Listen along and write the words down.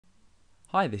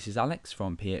Hi, this is Alex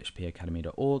from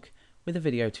phpacademy.org with a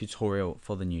video tutorial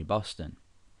for the new Boston.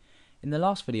 In the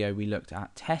last video we looked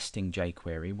at testing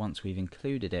jQuery once we've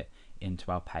included it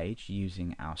into our page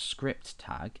using our script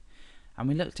tag, and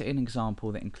we looked at an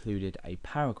example that included a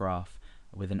paragraph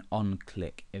with an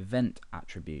on-click event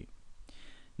attribute.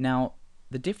 Now,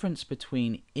 the difference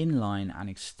between inline and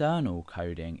external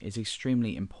coding is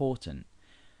extremely important.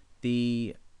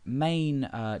 The main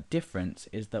difference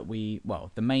is that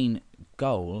the main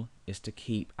goal is to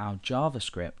keep our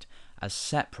JavaScript as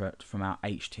separate from our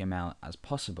HTML as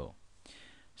possible.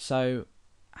 So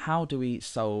how do we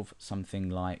solve something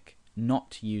like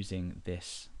not using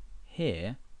this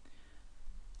here,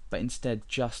 but instead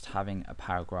just having a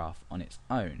paragraph on its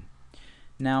own?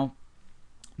 Now,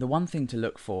 the one thing to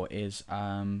look for is,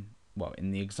 in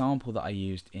the example that I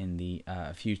used in the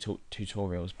a few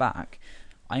tutorials back,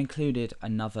 I included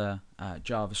another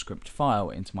JavaScript file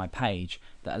into my page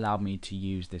that allowed me to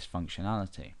use this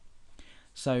functionality.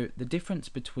 So the difference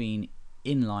between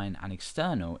inline and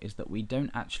external is that we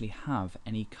don't actually have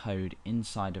any code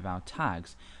inside of our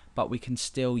tags, but we can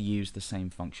still use the same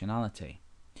functionality.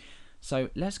 So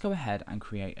let's go ahead and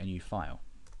create a new file.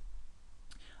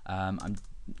 I'm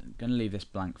going to leave this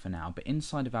blank for now, but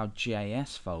inside of our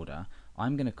JS folder,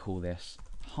 I'm going to call this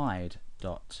hide.js.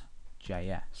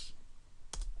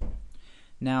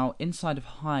 Now, inside of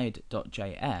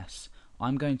hide.js,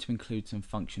 I'm going to include some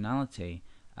functionality,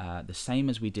 the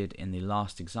same as we did in the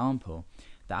last example,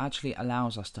 that actually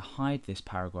allows us to hide this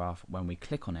paragraph when we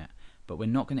click on it, but we're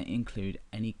not going to include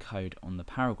any code on the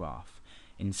paragraph.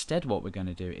 Instead, what we're going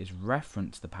to do is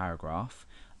reference the paragraph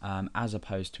as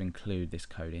opposed to include this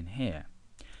code in here.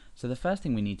 So the first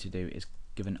thing we need to do is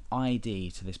give an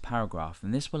ID to this paragraph,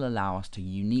 and this will allow us to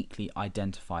uniquely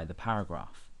identify the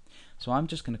paragraph. So I'm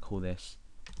just going to call this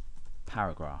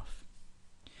paragraph.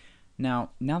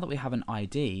 Now that we have an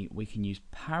ID, we can use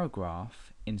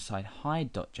paragraph inside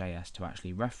hide.js to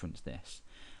actually reference this.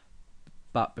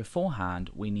 But beforehand,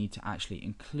 we need to actually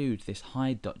include this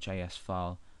hide.js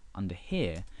file under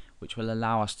here, which will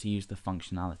allow us to use the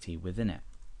functionality within it.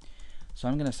 So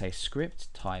I'm going to say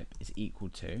script type is equal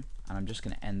to, and I'm just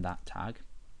going to end that tag.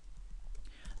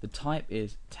 The type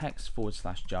is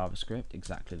text/JavaScript,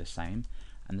 exactly the same,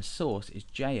 and the source is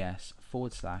js/hide.js.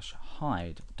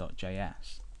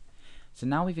 So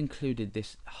now we've included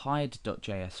this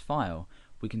hide.js file,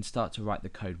 we can start to write the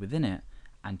code within it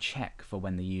and check for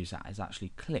when the user has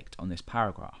actually clicked on this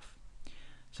paragraph.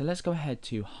 So let's go ahead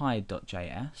to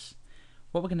hide.js.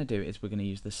 What we're going to do is we're going to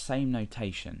use the same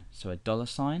notation, so a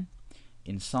 $.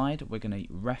 Inside we're going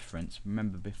to reference,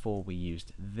 remember before we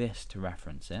used this to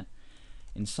reference it,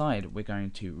 inside we're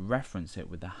going to reference it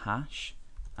with the hash,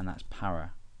 and that's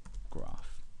paragraph.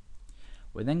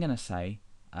 We're then going to say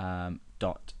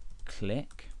dot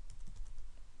click,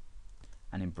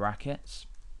 and in brackets,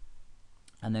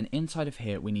 and then inside of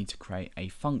here we need to create a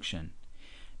function.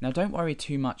 Now don't worry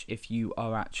too much if you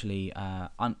are actually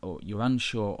or you're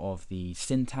unsure of the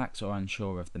syntax or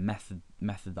unsure of the method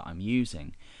that I'm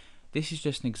using. This is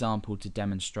just an example to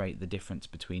demonstrate the difference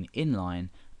between inline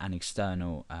and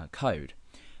external code.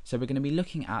 So we're going to be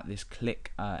looking at this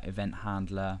click event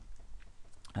handler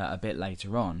a bit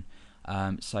later on.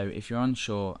 So if you're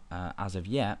unsure as of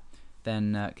yet,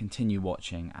 then continue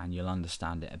watching and you'll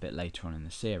understand it a bit later on in the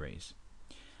series.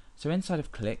 So inside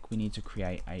of click we need to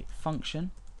create a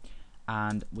function,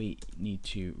 and we need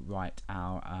to write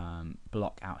our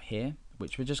block out here,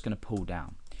 which we're just going to pull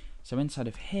down. So inside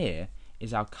of here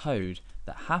is our code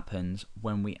that happens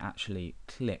when we actually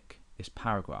click this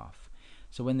paragraph.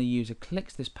 So when the user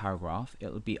clicks this paragraph,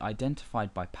 it will be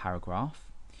identified by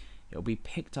paragraph. It will be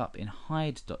picked up in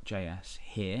hide.js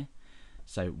here,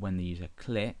 so when the user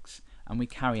clicks, and we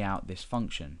carry out this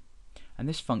function. And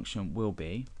this function will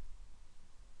be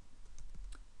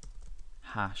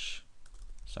hash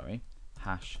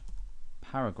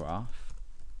paragraph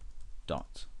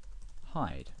dot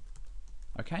hide.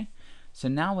 Okay, so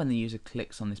now when the user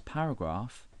clicks on this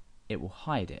paragraph, it will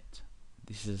hide it.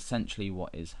 This is essentially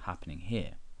what is happening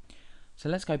here. So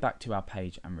let's go back to our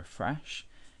page and refresh.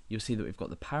 You'll see that we've got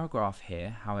the paragraph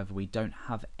here, however we don't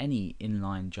have any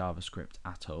inline JavaScript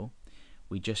at all.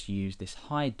 We just use this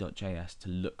hide.js to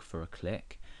look for a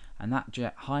click, and that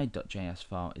hide.js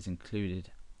file is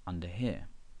included under here.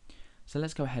 So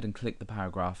let's go ahead and click the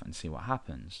paragraph and see what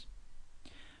happens.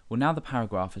 Well, now the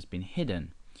paragraph has been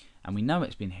hidden, and we know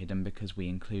it's been hidden because we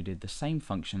included the same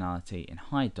functionality in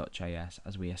hide.js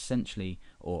as we essentially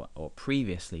or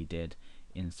previously did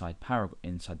inside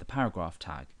the paragraph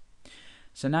tag.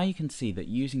 So now you can see that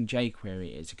using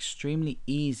jQuery is extremely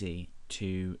easy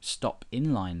to stop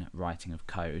inline writing of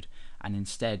code and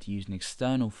instead use an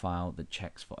external file that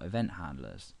checks for event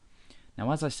handlers.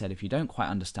 Now, as I said, if you don't quite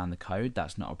understand the code,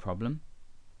 that's not a problem.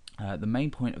 The main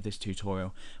point of this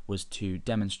tutorial was to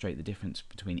demonstrate the difference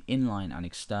between inline and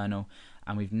external,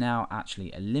 and we've now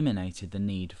actually eliminated the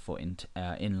need for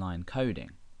inline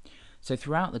coding. So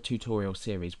throughout the tutorial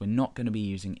series, we're not going to be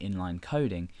using inline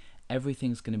coding.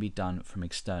 Everything's going to be done from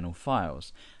external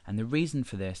files, and the reason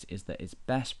for this is that it's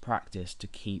best practice to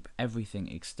keep everything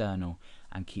external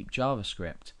and keep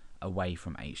JavaScript away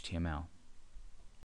from HTML.